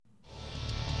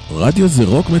רדיו זה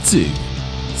רוק מציג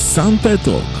סאונד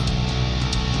פטרוק,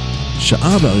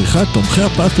 שעה בעריכת תומכי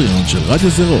הפטריון של רדיו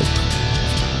זה רוק.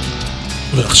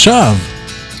 ועכשיו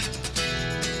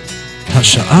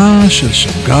השעה של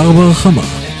שמגר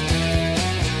ברחמה.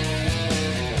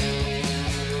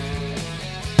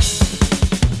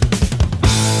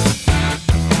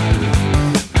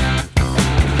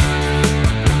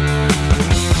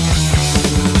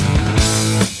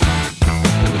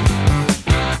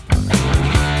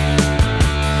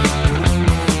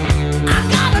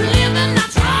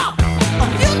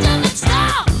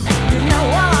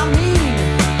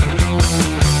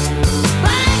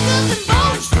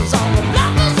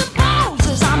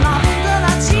 I'm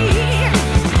not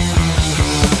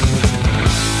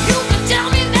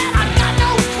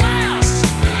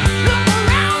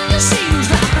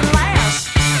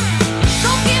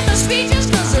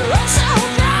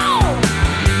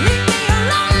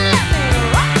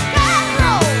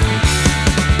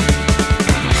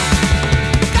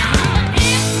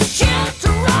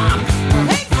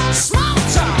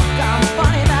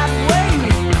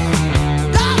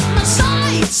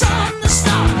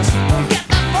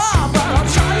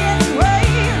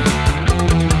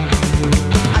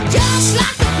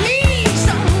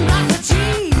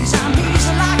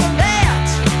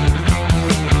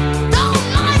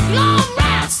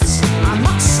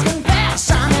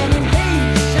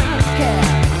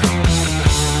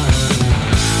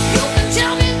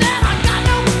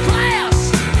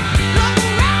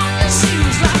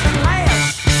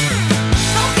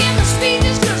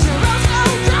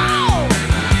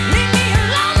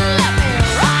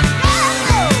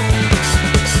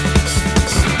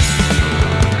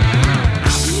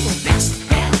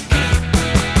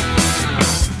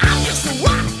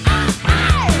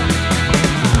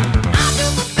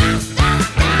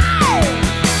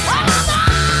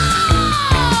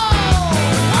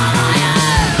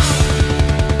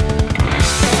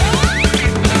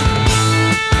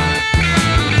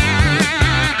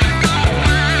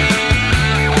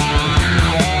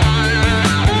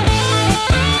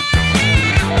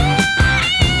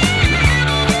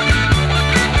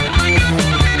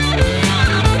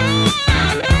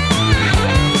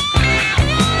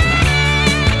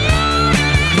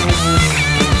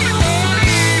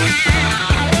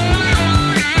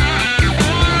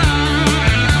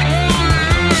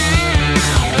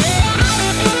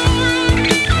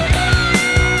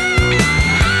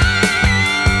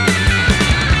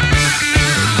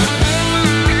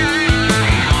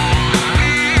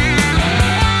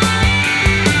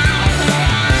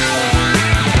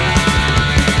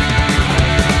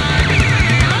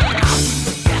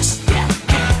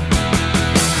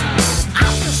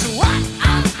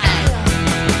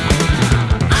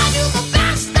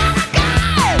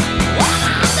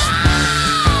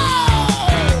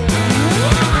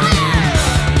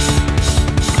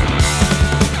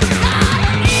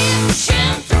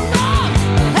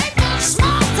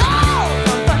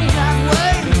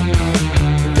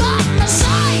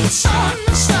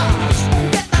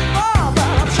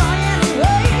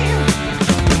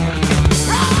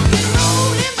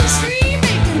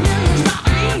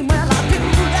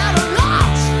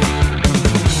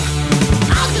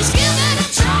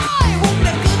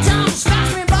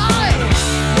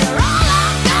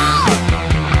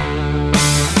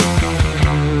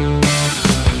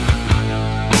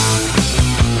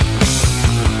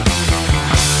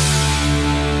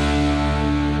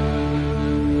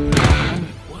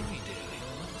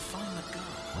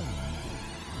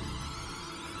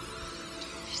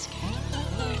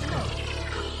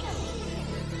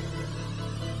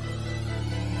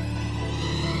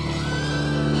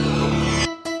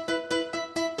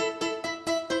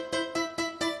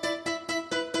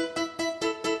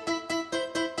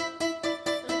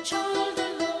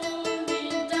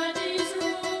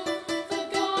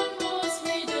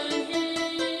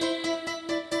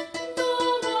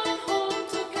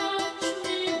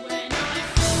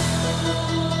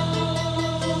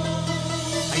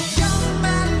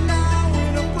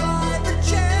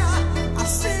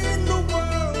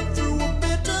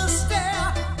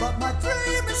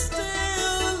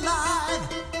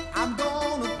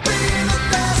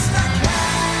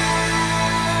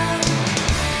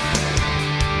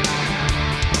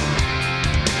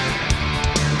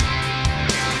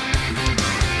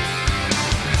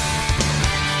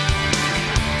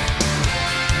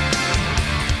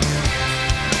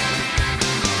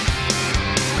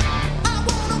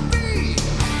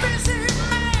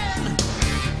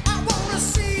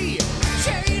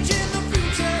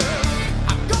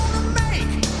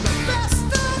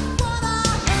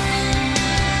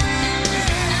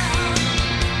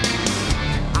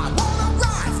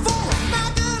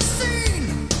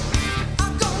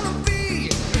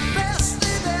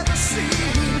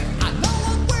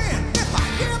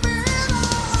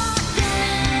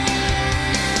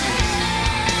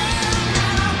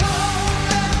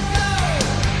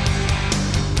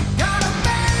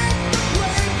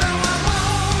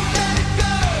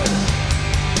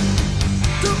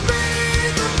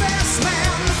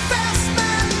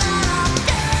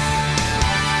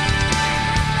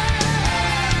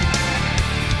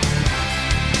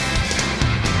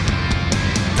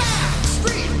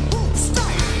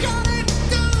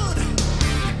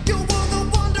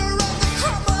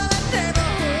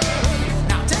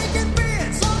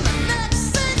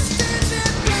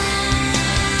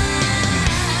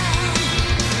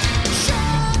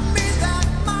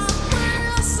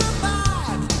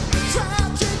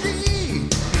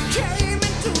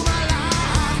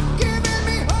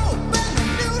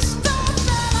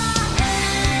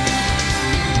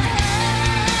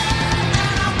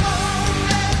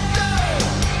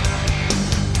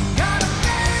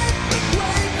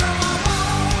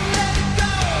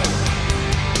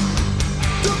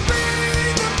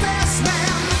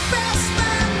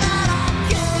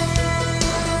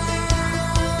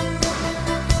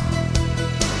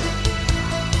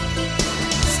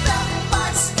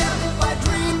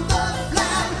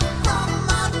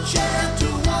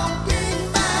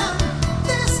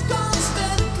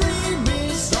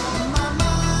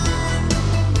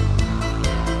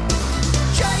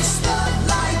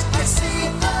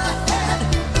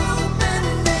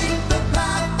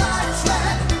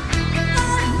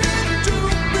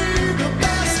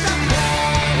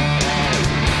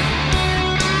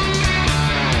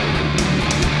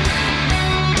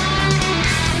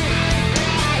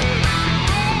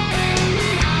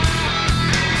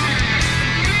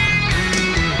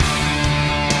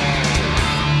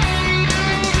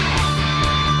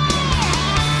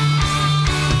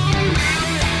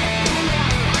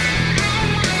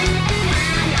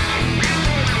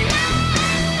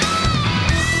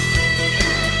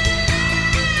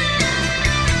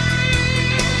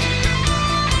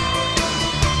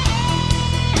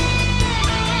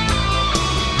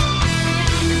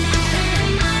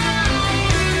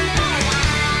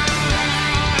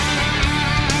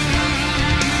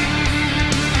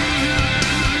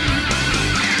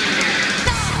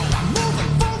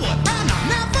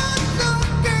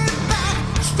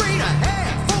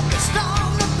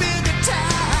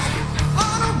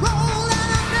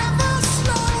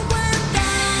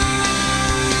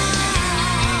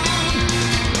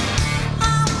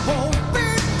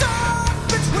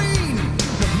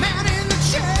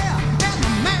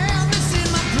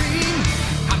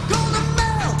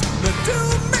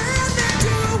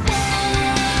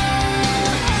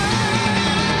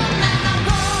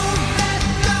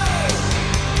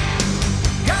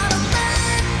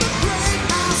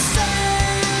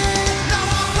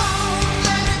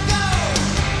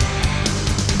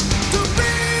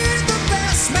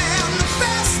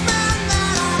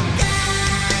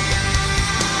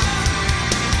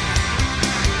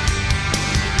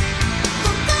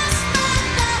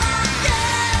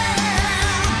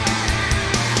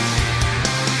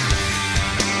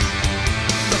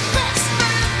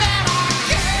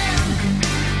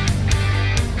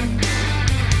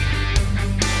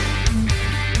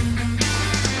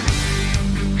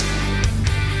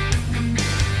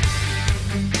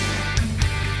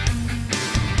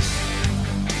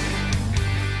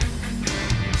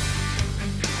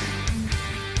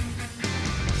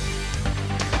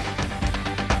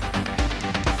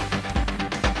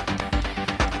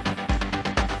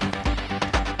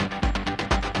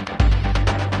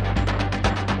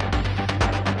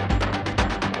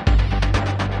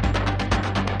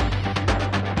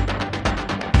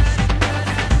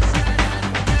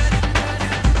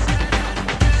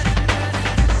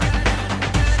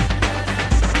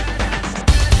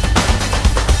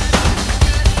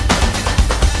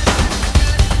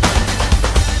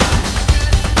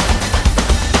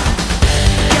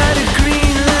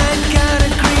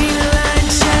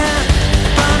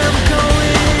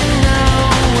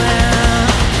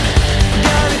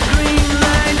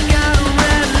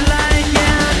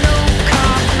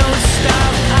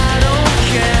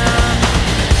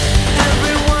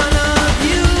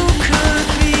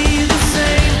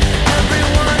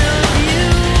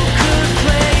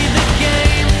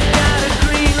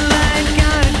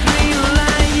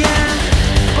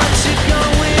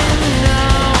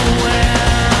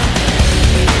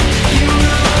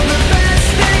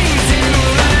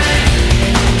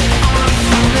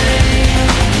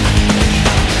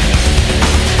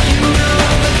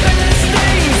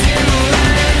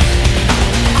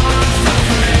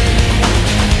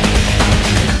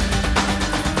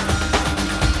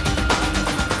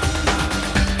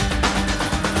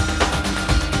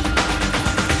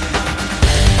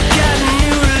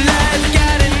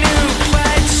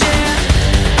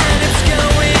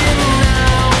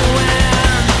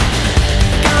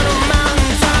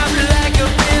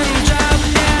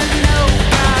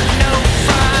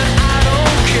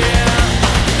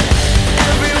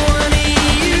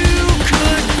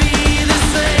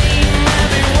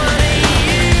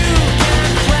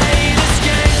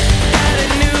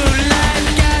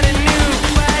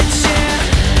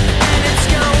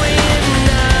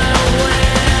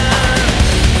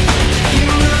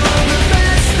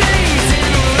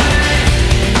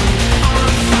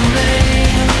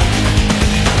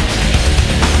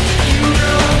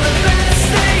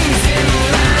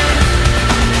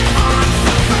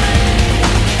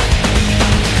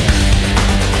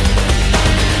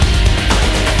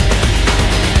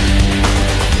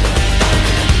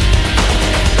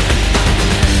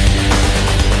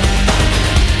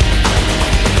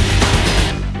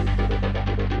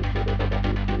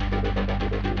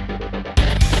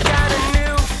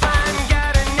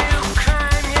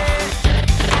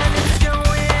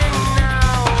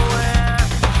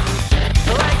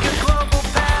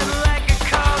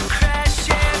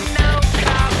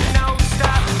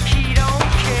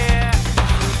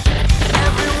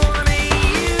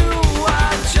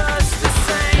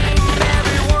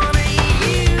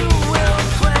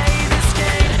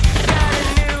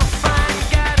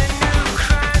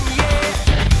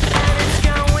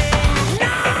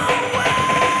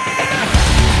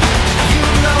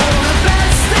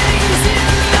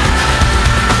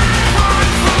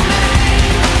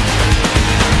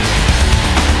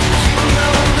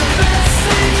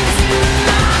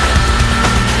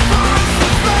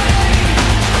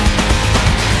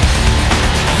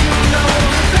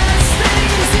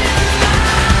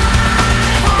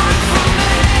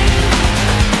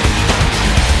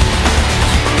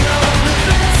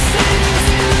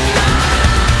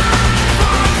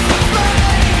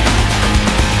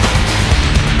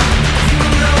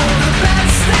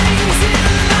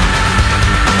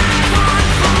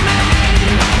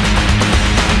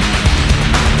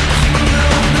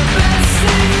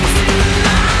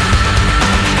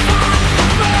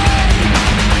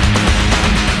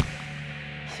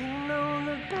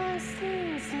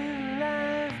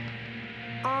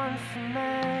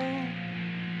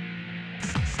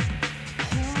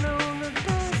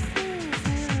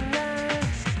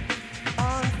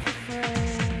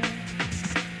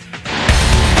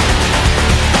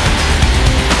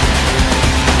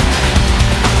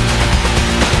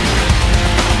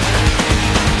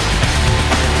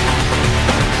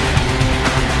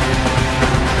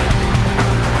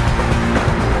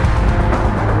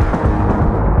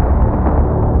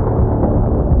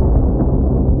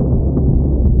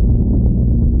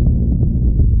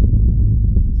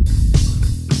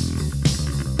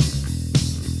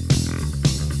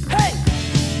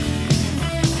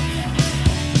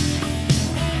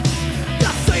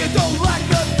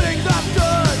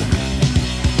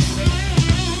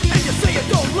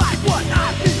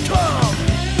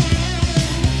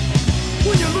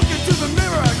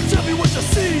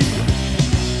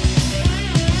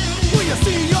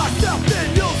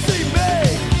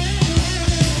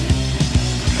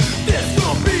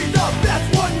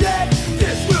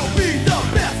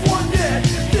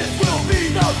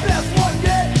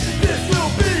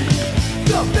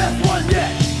the best one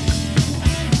yet.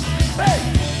 Hey,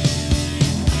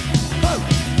 oh.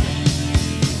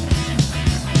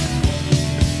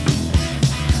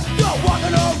 You're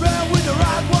walking around with your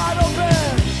eyes wide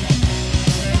open,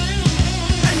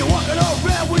 and you're walking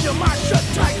around with your mouth shut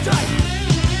tight, tight.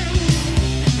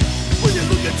 When you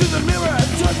look into the mirror,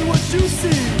 tell me what you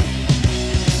see.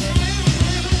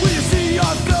 When you see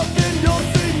yourself, then you'll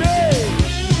see me.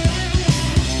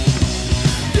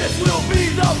 This will be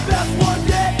the best one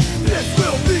yet. This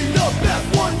will be the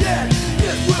best one yet.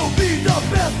 This will be the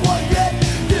best one yet.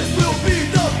 This will be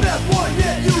the best one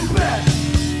yet. You bet.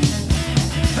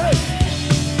 Hey.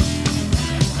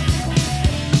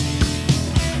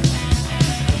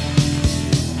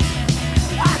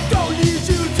 I don't need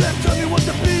you to tell me what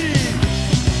to be,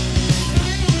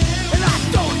 and I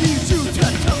don't need you to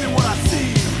tell me what I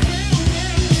see.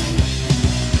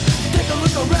 Take a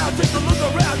look around, take a look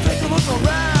around, take a look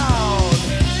around.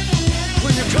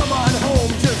 When you come on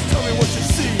home, just tell me what you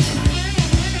see.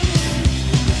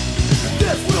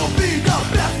 This will be the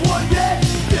best one yet.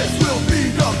 This will be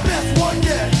the best one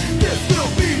yet. This will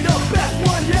be the best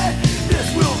one yet. This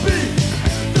will be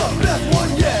the best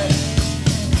one yet.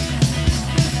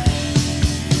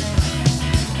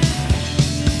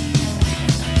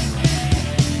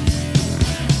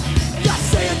 You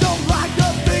say you don't like the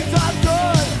things I've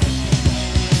done,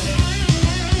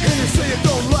 and you say you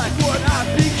don't like what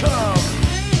I've become.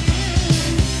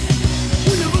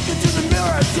 When you look into the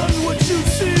mirror, tell me what you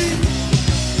see.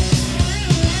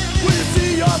 When you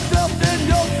see yourself, then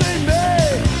you'll see me.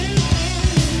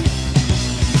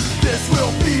 This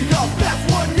will be the best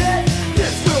one yet.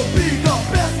 This will be the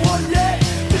best one yet.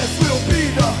 This will be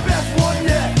the best one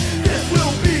yet. This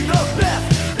will be the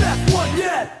best one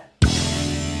yet.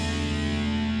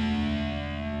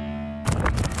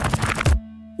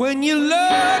 When you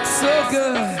look so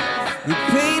good, the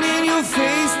pain in your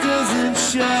face doesn't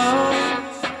show.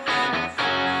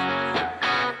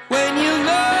 When you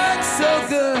look so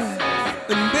good,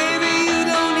 and baby you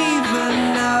don't even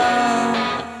know.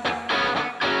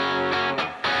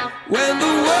 When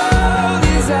the world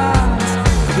is ours,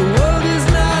 the world is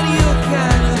not your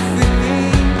kind of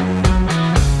thing.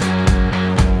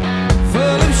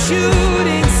 Full of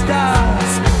shooting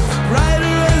stars,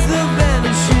 brighter as the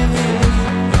vanishing.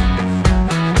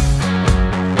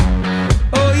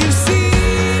 Oh, you've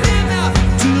seen enough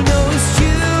to know it's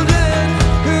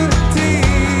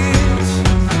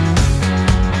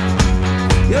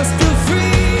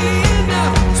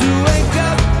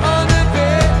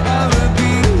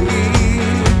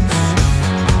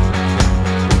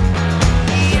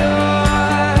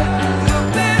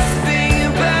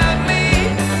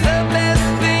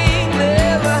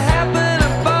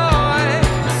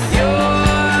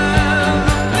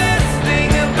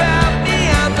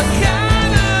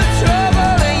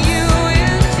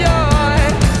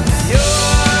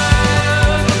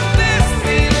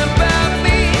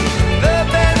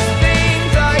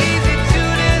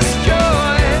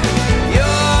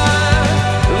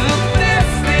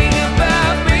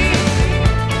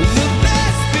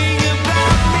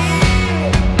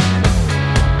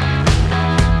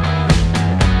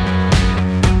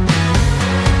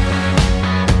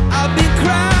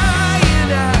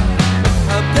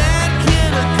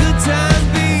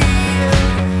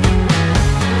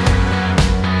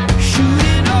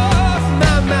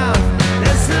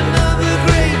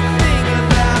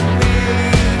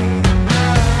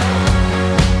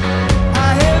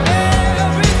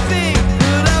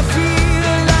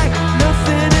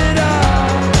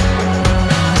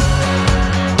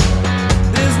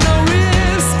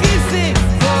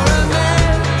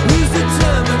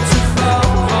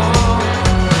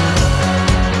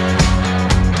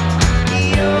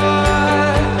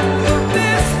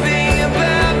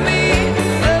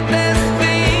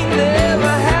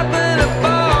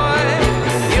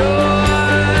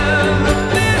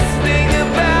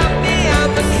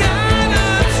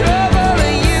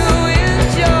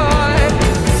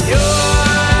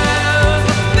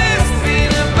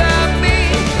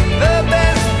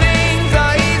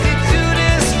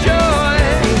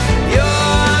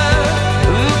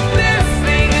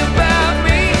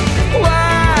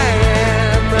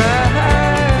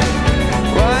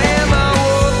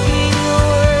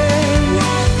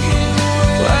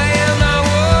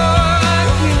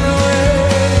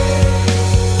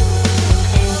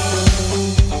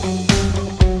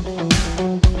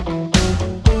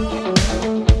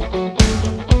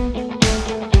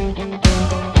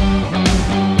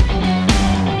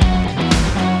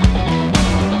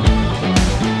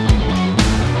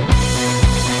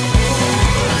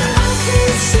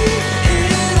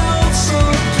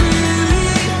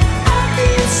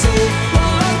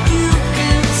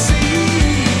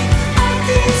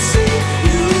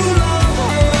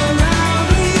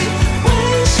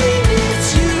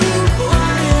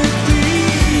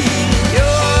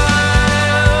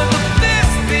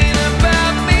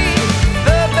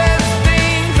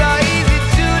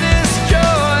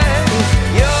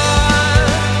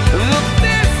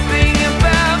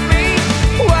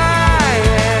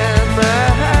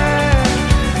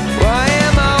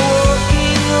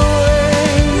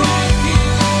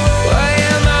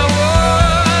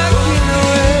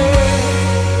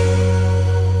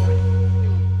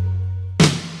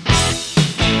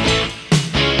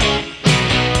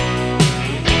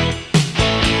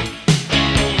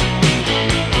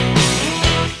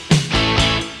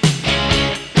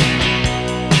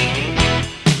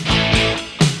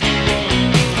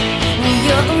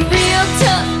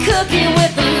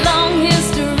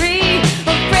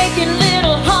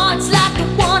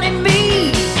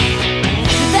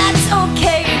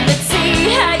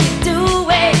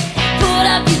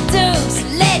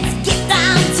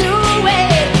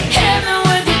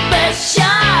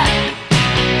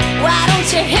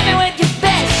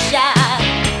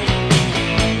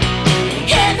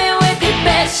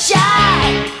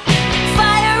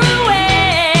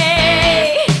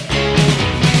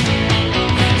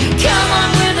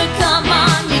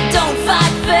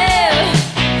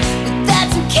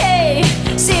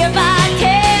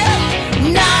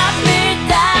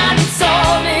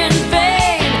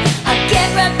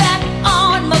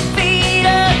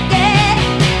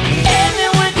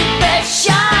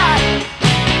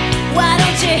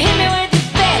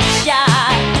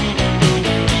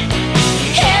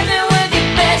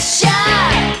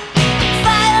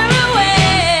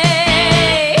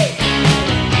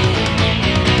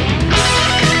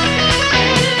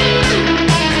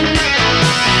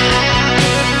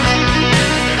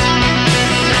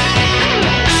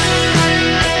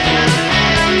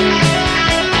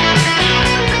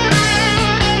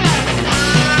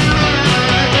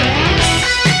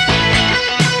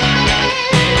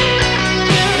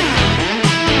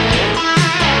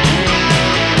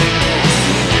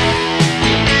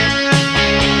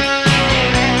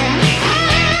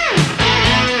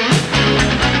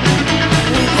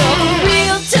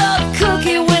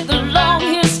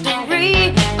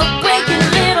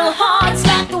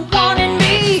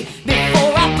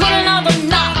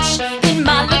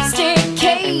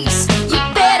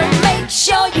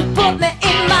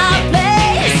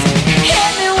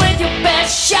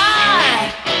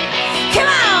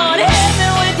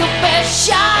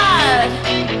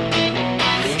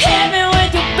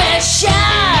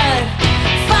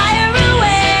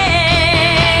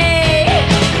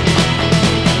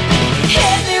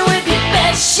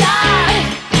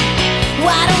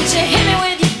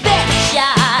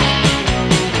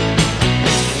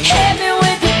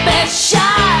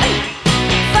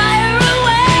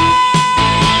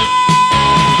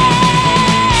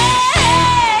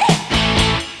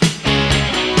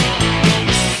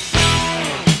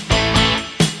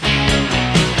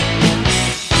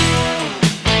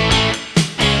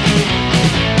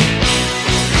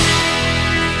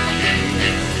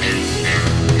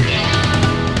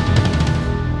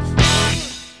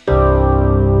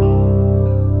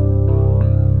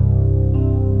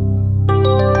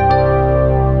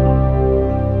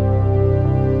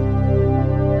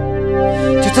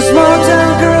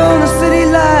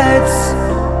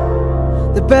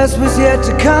best was yet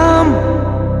to come.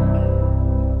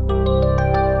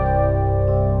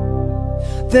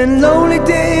 Then lonely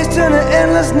days turn to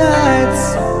endless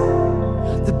nights.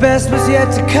 The best was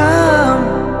yet to come.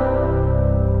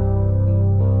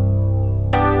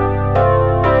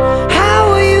 How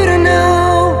were you to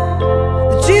know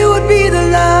that you would be the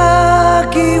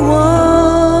lucky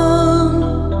one?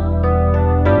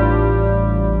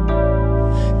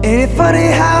 Ain't it funny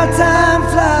how time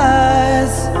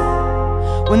flies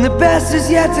when the best is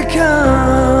yet to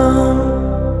come?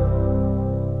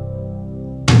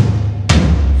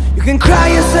 You can cry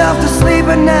yourself to sleep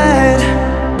at night.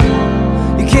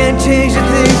 You can't change the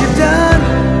things you've done.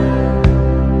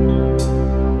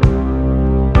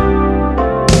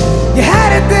 You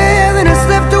had it there, then it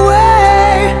slipped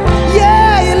away.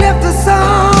 Yeah, you left the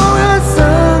song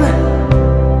unsung.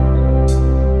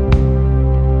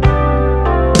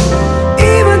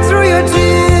 Even through your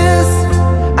tears,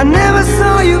 I never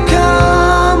saw you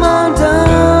come undone.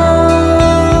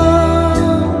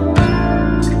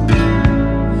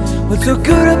 What's so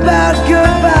good about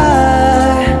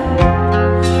goodbye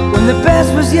when the best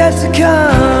was yet to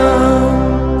come?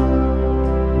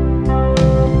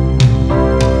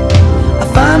 I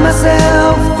find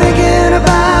myself thinking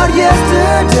about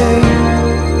yesterday,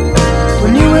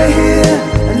 when you were here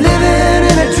and living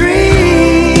in a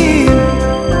dream.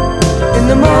 In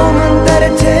the moment that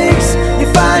it takes, you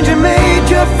find you made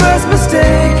your first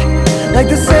mistake. Like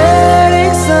the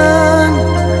setting sun,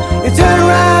 you turn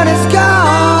around, it's gone.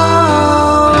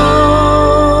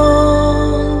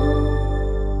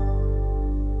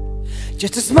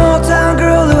 Just a small town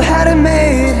girl who had it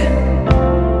made,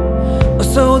 or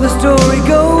so the story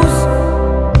goes.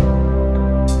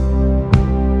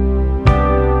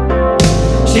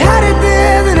 She had it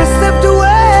there, then it slipped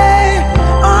away.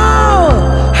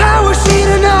 Oh, how was she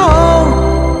to know?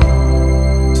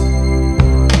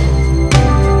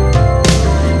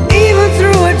 Even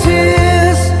through her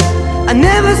tears, I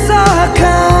never saw her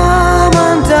come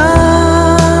undone.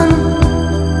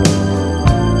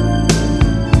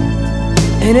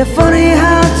 Ain't it funny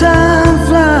how time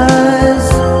flies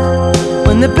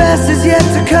when the best is yet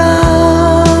to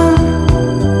come?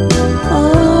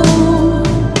 Oh,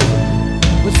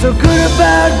 what's so good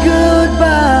about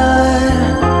goodbye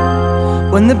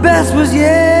when the best was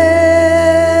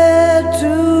yet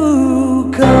to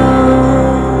come?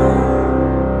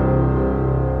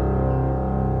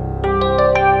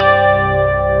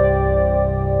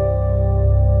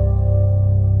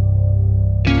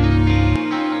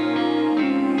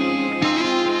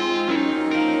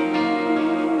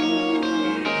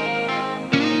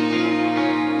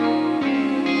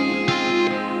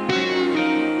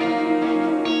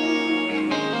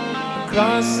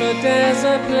 Across the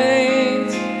desert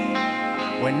plains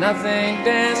where nothing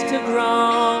dares to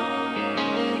grow,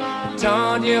 I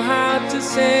taught you how to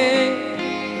sing.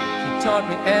 You taught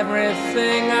me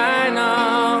everything I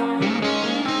know.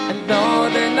 And though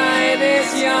the night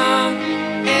is young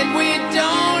and we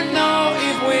don't know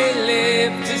if we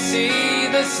live to see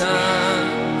the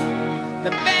sun,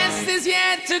 the best is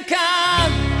yet to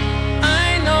come.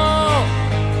 I know,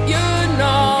 you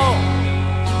know,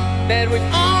 that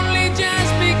we've only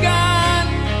just begun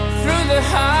through the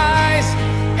highs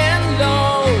and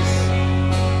lows.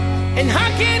 And how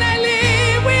can I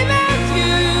live without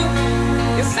you?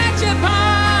 You're such a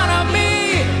part of me,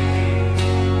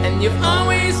 and you've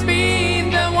always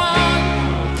been the one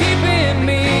keeping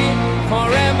me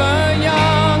forever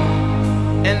young.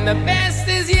 And the best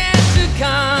is yet to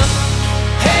come.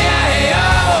 Hey, hey,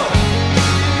 oh,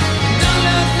 don't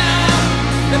look now,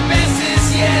 the best is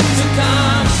yet to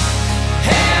come.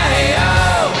 Hey,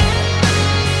 oh,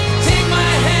 take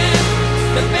my hand,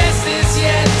 the best is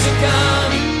yet to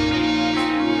come.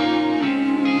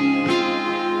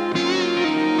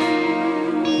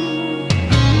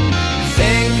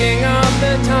 Thinking of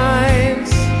the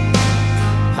times,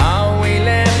 how we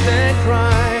laughed and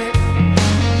cried,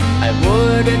 I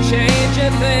wouldn't change a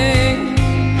thing.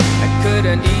 I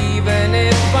couldn't even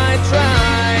if I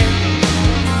tried.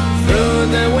 Through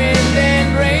the wind and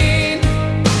rain,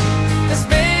 the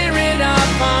spirit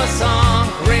of our song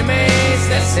remains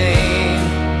the same.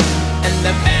 And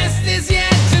the best is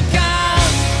yet to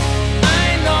come. I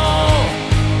know,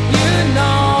 you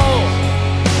know,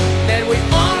 that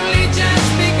we've only just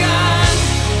begun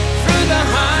through the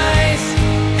highs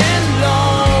and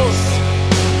lows.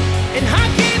 And how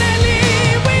can I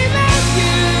live without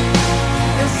you?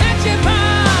 You're such a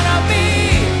part of me,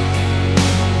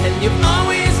 and you've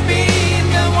always been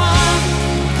the one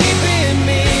keeping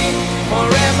me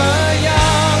forever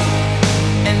young.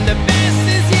 And the best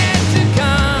is yet to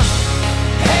come.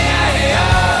 Hey, hey,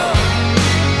 oh,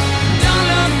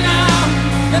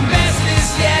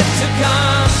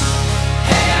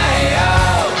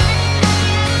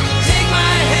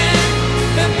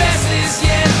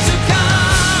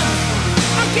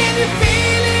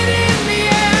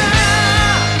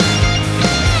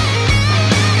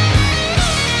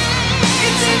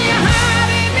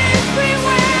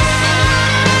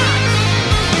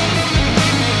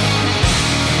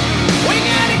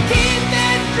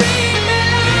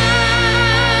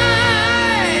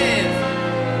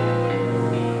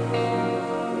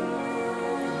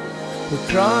 We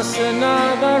cross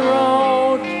another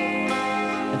road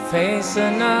and face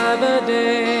another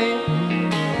day.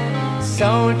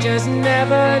 Soldiers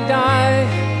never die,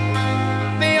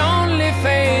 they only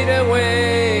fade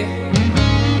away.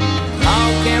 How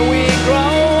can we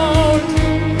grow old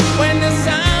when the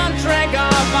soundtrack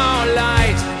of our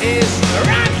life is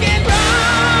rock and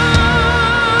roll?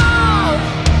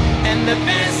 And the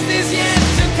best is yet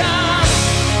to come.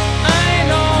 I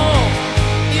know,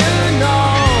 you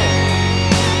know,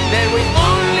 that we've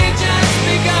only just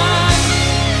begun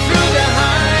through the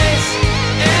highs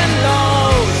and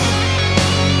lows.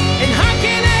 And how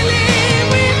can I live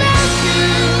without you?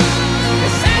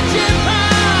 You're such a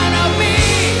part of me,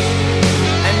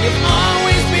 and you've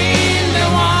always been the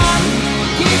one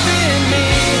keeping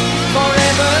me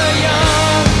forever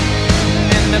young.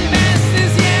 And the best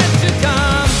is yet to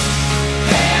come.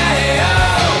 Hey, hey,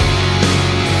 oh,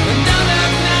 and don't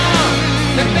look now.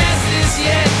 The best is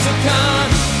yet to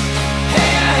come.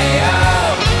 Hey, hey,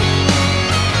 oh,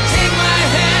 take my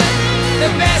hand. The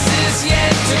best is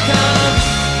yet to come.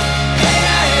 Hey,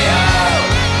 hey, oh,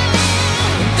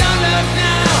 and don't look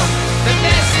now. The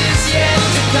best is yet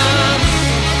to come.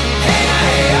 Hey,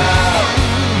 hey, oh,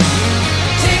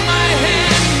 take my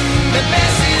hand. The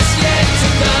best is yet to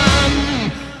come.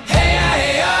 Hey,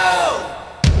 hey, oh,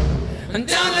 and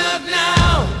don't look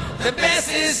now. The best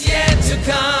is yet to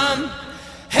come.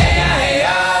 Hey, hey,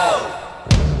 oh,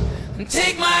 and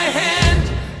take my hand.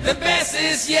 The best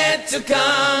is yet to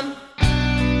come.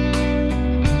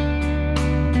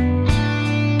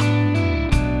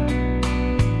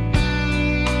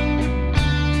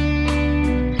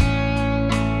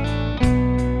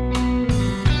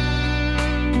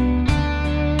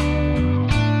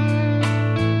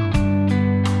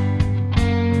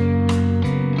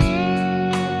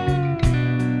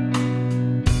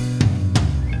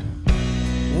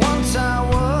 Once I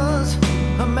was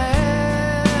a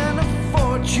man of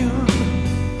fortune,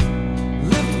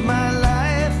 lived my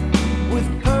life with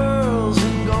pearls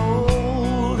and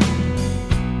gold,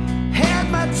 had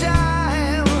my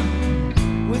time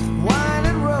with wine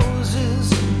and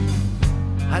roses.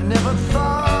 I never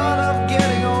thought of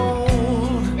getting old.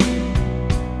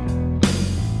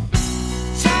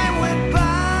 Time went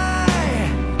by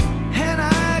and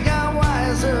I got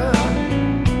wiser,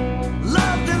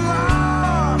 loved and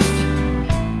lost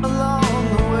along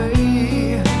the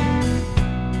way.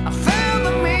 I found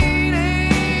the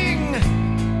meaning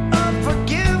of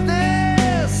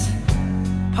forgiveness,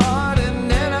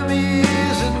 pardon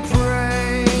enemies and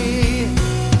pray.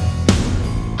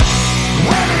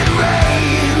 When it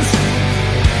rains,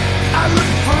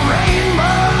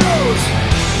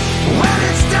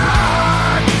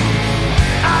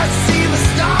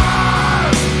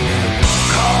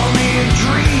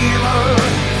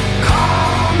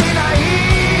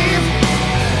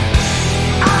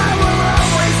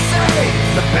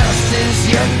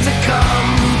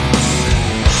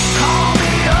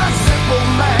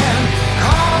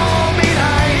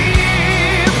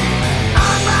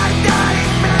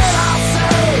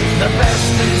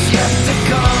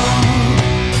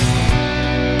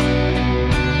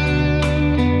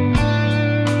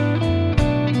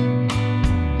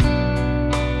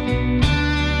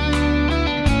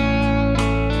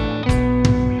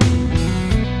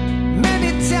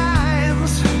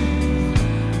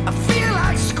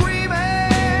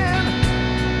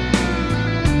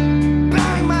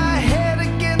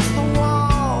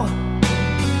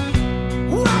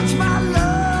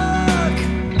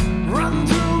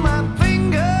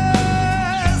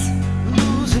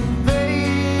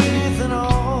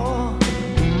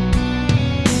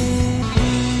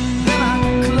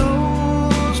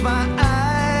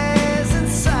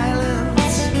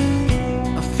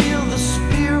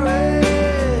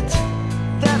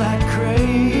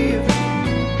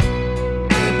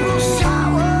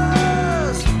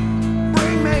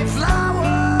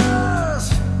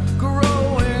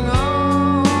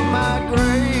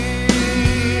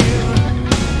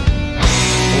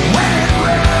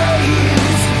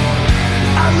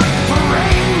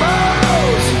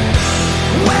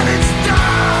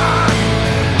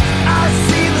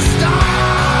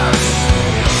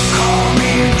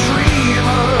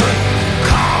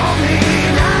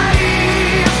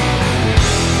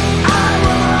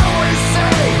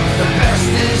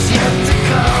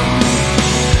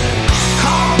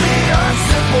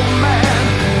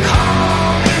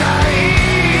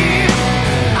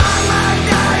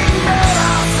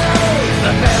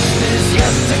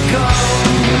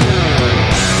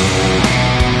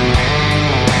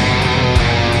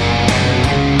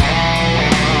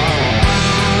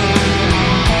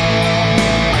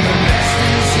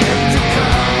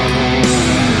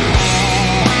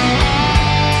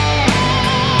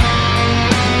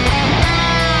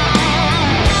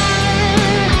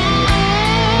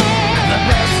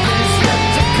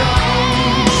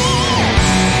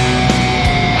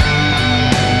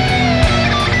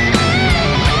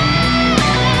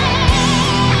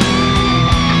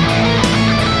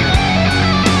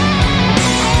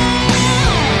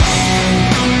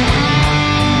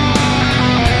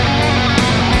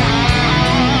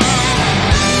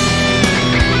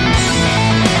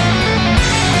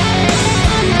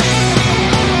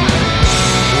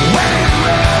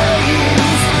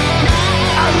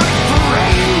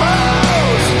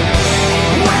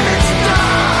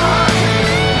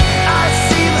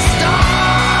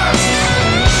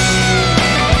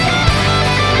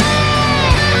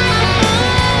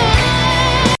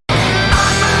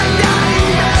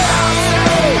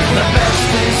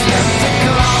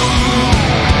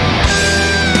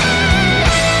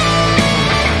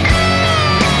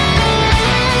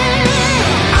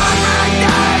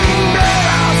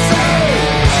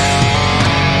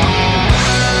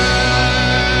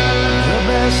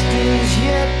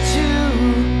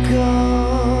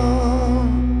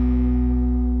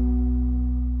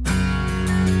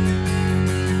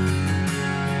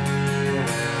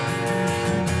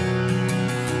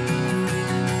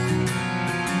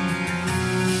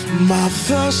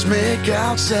 first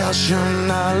make-out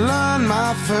session, I learned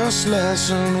my first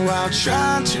lesson while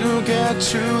trying to get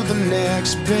to the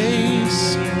next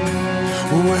base.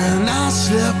 When I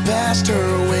slipped past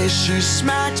her waist, she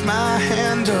smacked my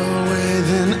hand away.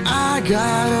 Then I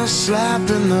got a slap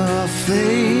in the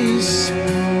face.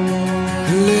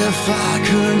 And if I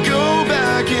could go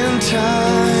back in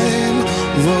time,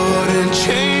 wouldn't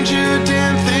change a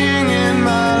damn thing in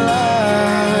my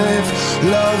life.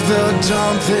 Love the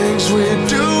dumb things we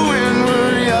do when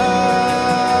we're young,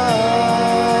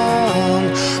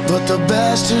 but the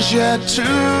best is yet to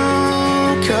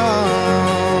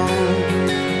come.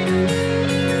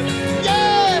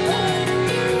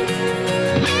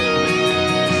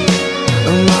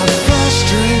 My first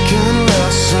drinking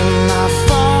lesson, I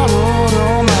followed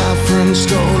all my friends,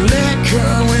 stole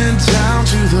liquor, went down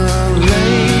to the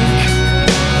lake.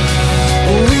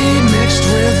 We mixed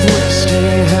with whiskey,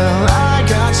 hell, I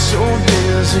got so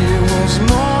dizzy, was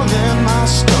more than my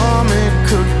stomach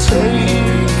could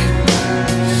take.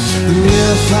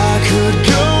 If I could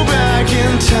go back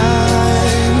in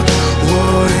time,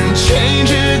 wouldn't change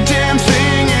a damn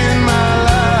thing in my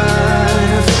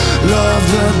life. Love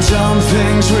the dumb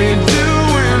things we do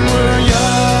when we're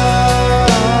young,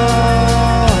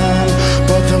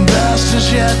 but the best is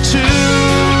yet to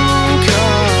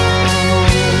come.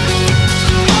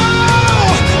 Oh,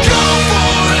 go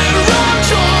for it, run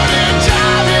toward it,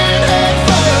 dive in head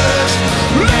first.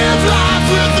 Live life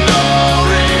with no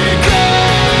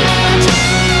regret.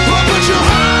 Put your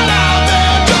heart out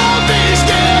there, don't be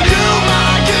scared, you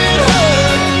might get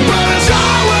hurt, but it's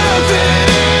all worth it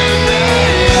in the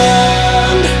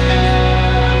end.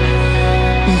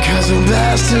 'Cause the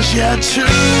best is yet to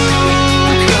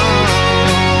come.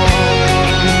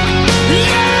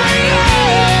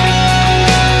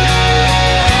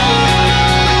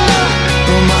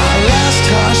 My last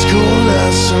high school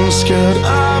lesson, scared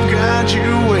of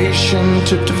graduation,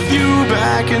 took a few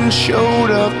back and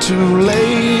showed up too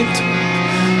late.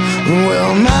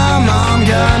 Well, my mom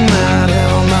got mad,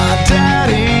 hell, my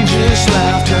daddy just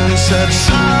laughed and said,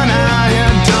 son, I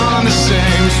had done the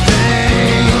same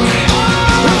thing.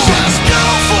 Just go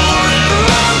for it,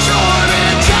 run toward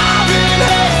it, dive in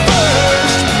head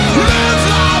first. Live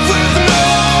life with no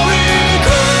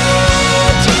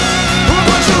regret.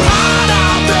 Put your heart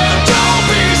out there, don't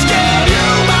be scared, you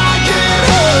might get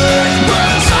hurt, but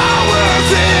it's all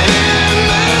worth it in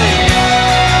the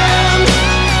end.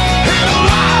 It'll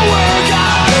all work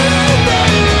out in the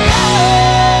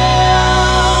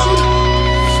end.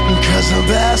 'Cause the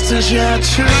best is yet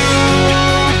to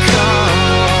come.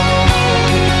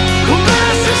 The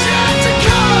best is yet to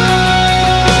come.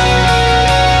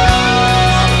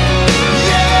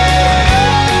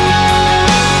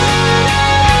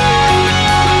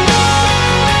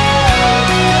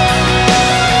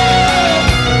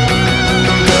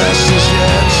 The best is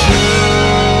yet to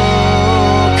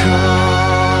come.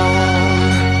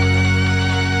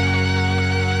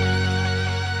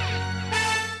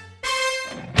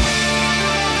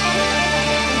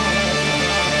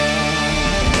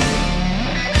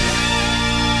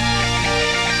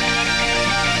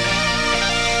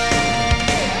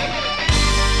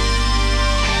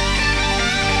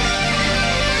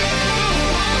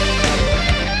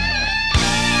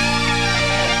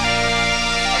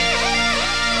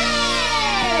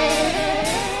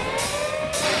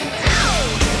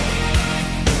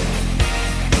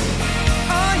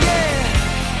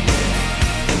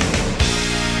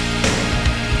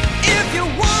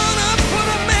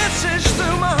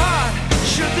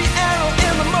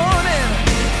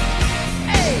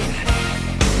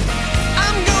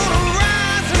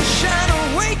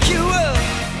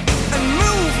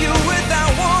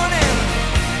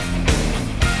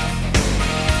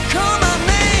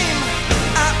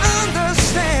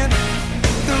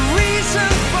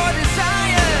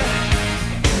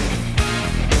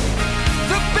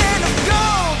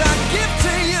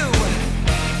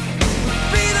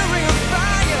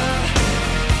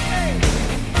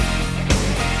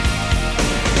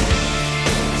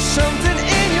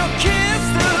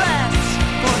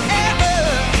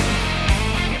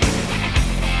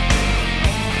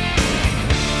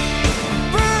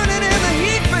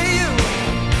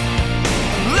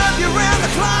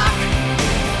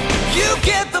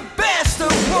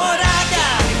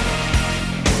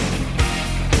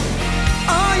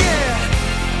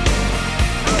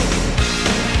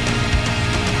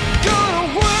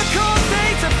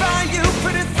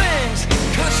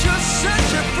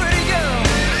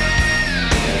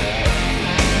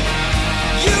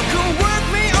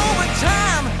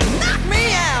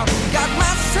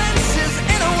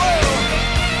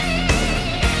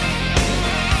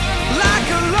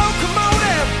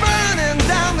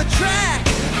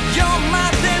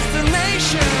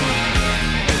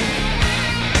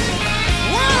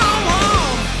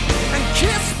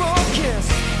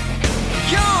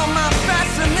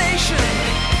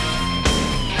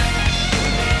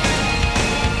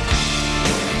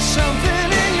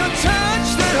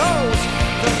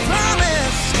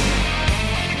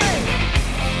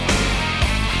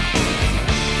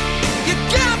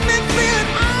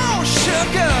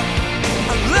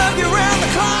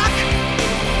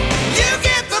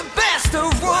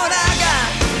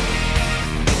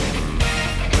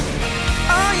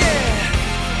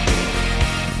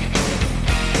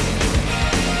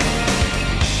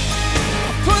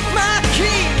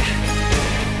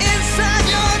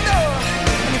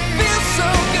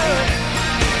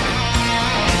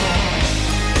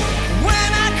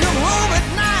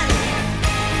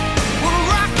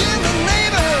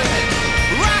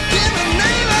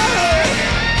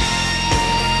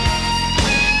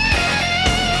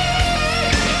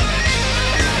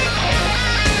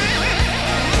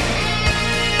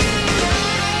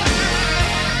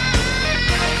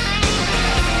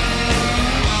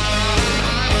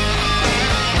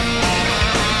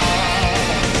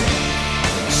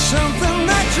 something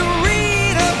that you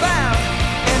read about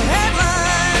in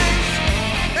headlines.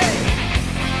 Hey.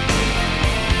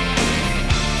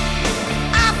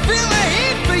 I feel the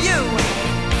heat for you.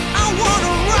 I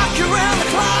wanna rock you around the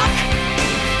clock.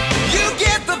 You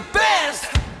get the best.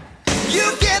 You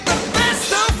get the best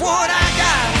of what I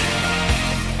got.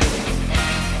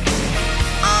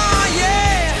 Oh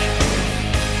yeah.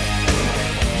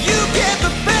 You get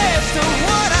the best of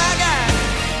what I got.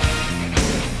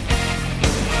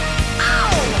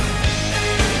 Oh,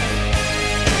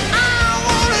 I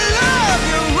wanna love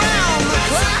you round the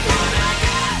clock.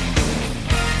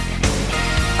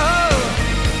 Oh,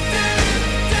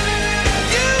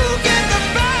 you get the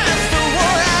best of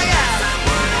what I got.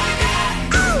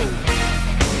 Oh,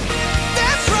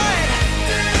 that's right.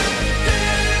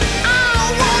 I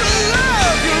wanna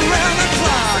love you round the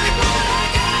clock.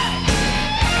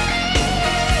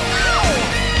 Oh,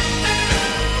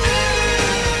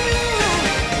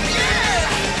 yeah.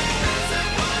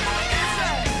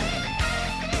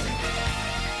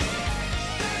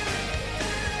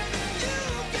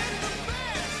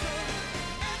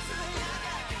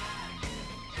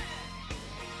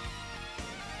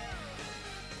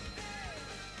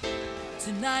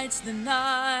 Tonight's the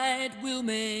night we'll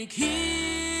make history,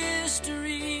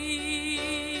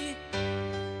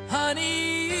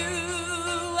 honey,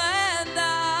 you and I.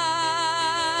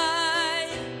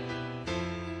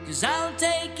 'Cause I'll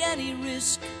take any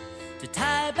risk to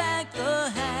tie back the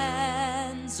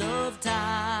hands of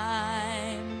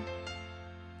time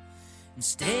and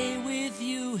stay with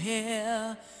you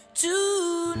here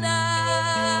tonight.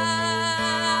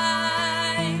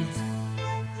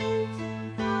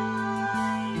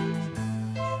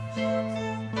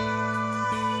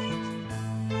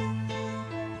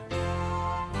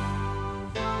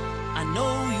 I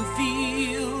know you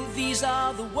feel these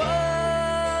are the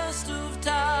worst of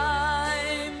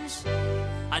times.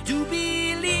 I do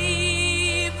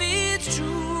believe it's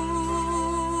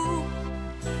true.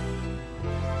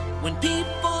 When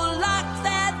people lock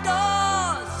their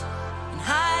doors and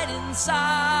hide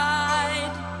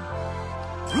inside,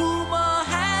 rumor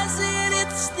has it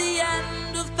it's the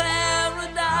end of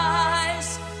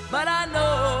paradise. But I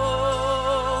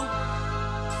know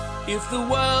if the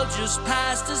world just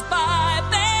passed us by,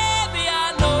 baby, I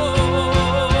know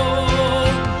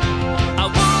I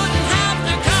wouldn't have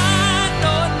to cry,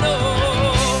 no, no.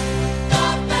 The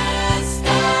best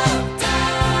of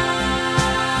times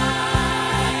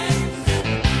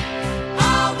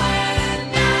are when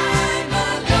I'm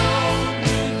alone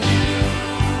with you.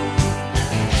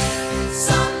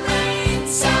 Some rain,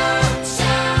 some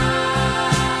shine.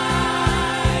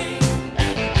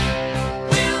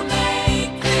 We'll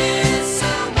make this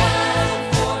a world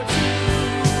for two.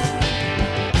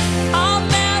 Our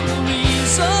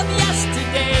memories of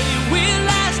yesterday will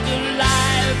last a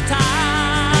lifetime.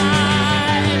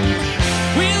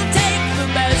 We'll take the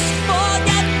best,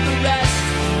 forget the rest,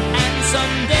 and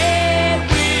someday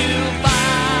we'll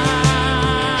find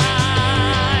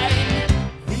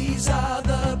these are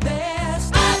the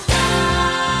best of times.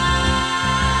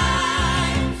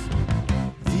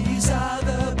 These are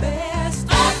the best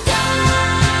of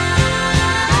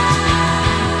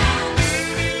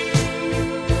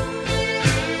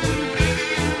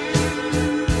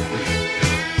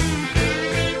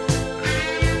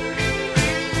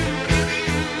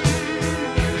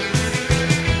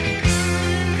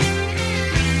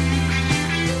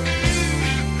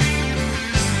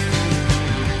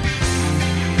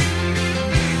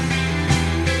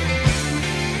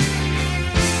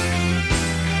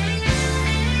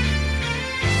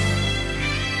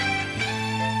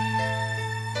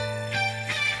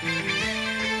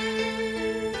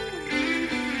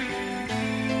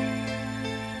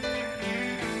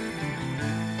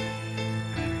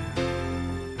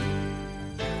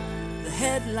The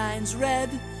headlines read,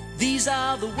 these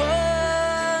are the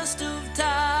worst of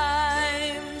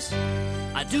times.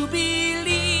 I do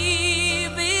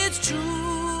believe it's true.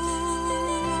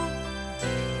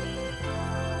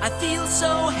 I feel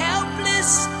so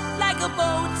helpless, like a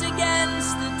boat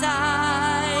against the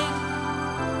tide.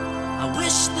 I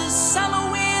wish the summer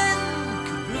wind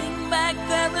could bring back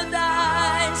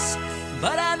paradise.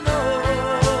 But I know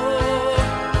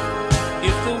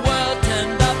if the world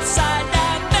turned upside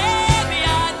down, baby,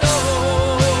 I know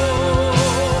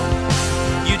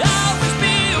you'd always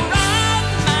be around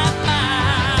my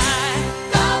mind.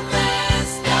 The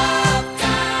best of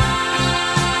times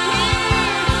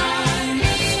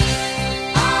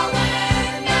are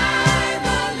when I'm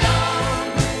alone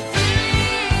with you.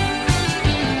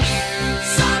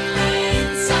 Some rain,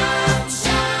 some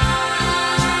shine.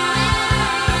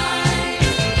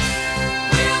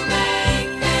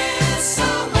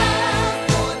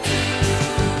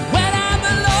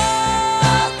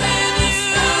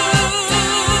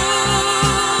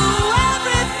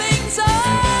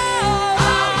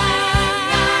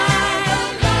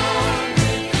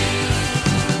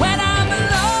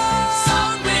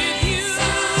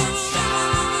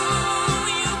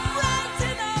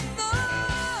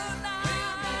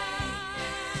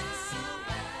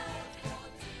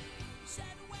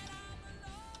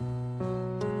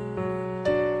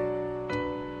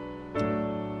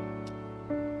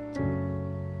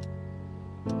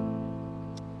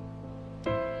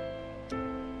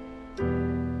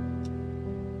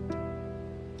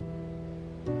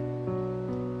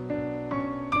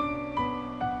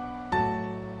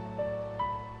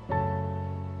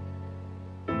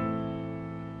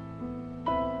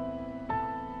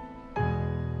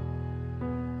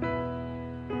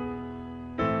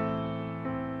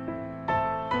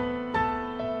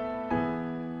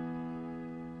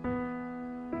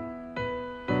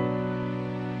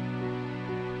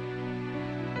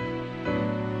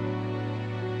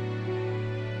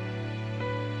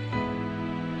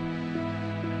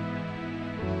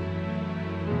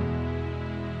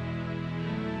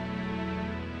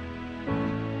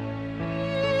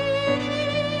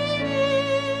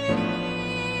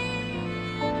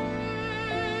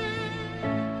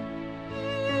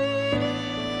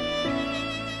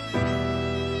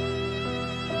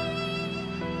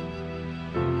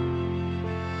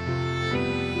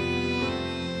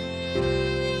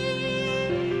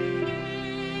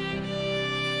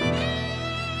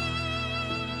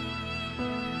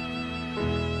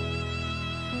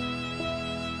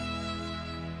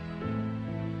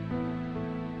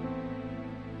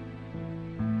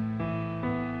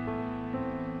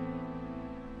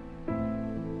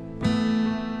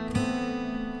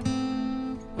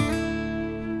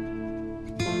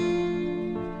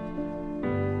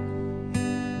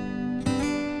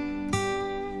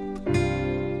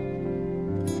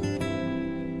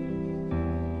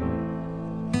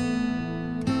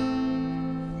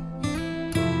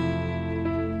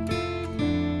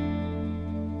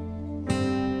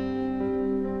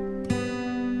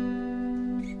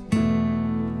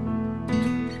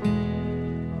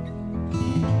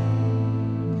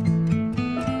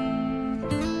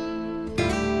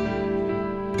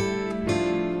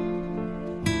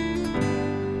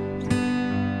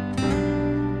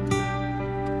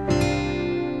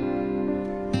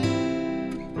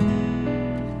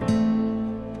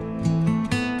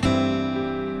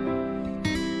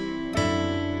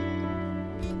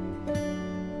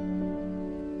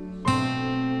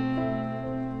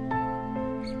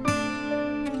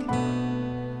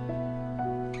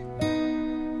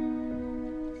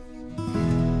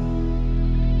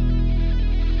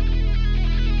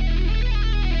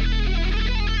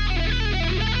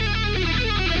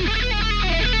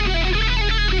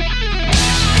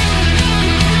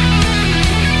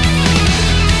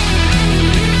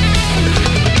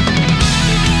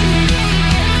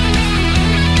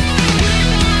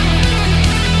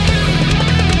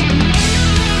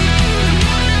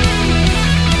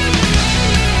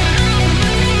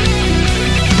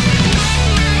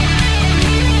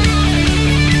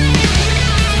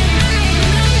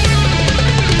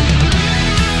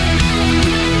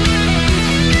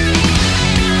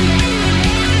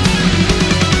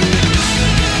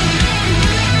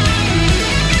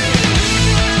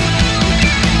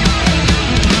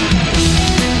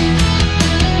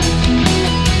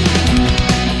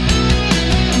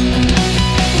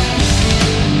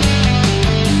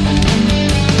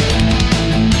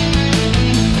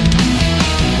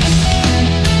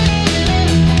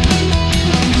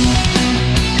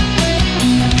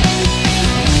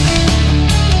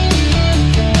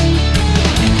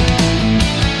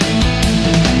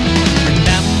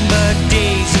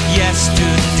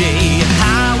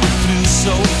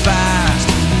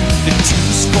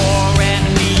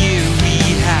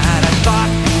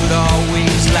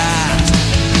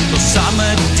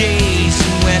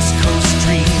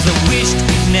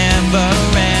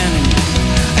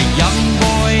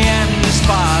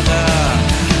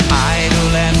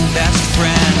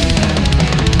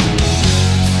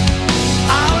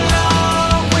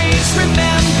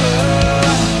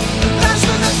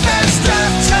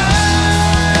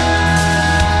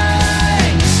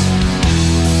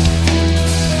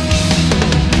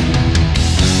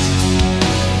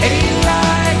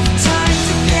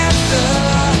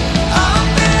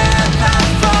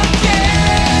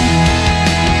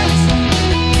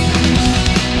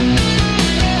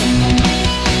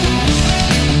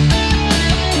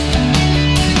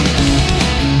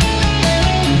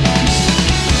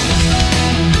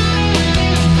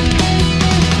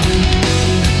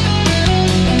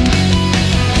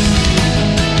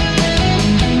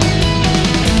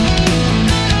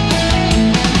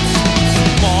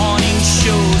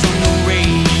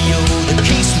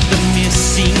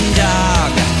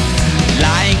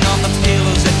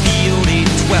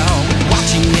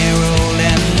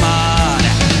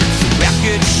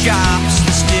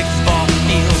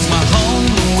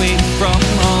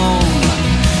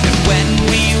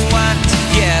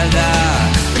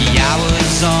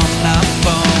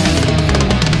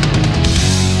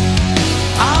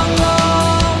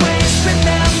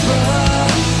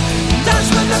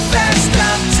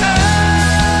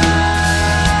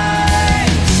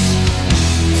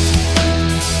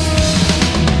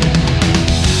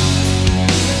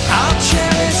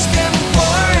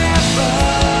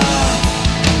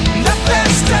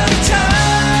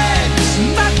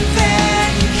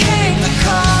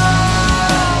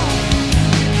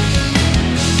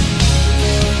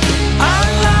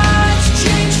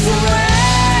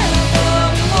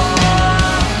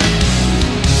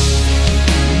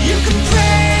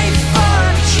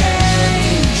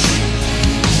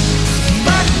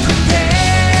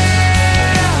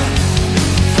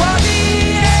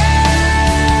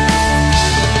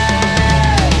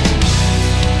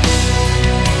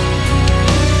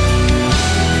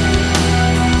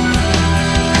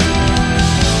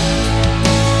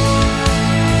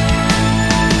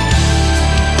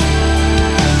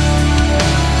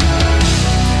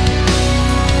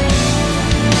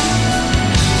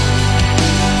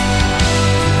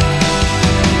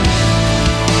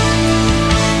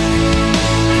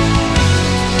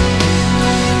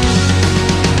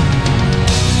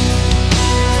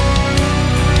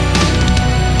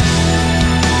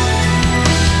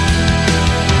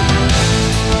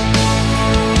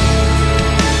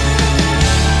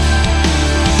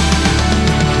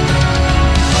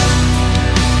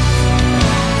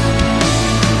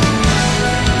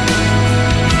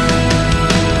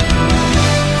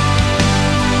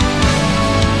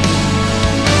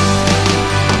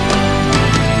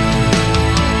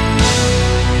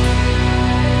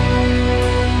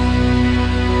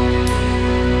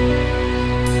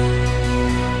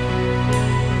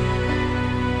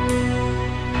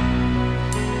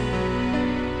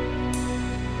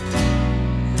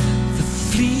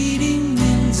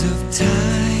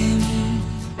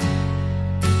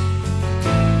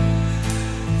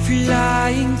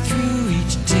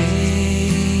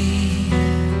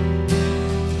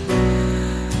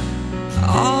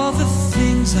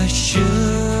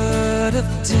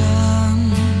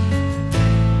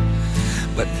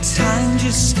 Time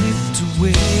just slipped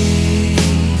away.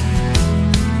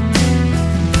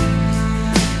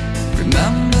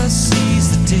 Remember, seize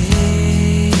the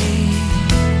day.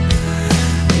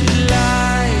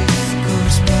 Life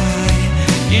goes by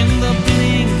in the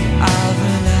blink of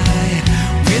an eye,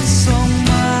 with so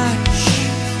much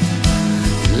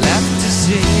left to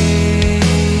say.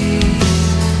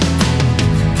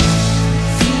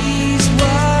 These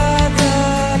were the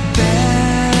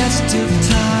best of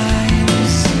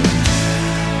times.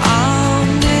 I'll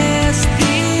miss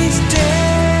these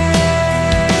days.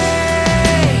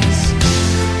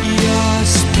 Your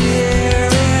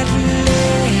spirit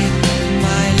lit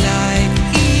my life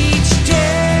each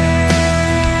day.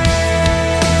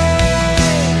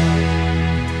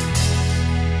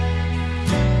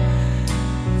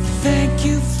 Thank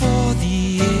you for the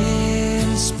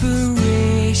inspiration.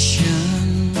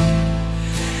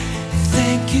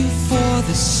 Thank you for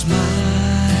the smile.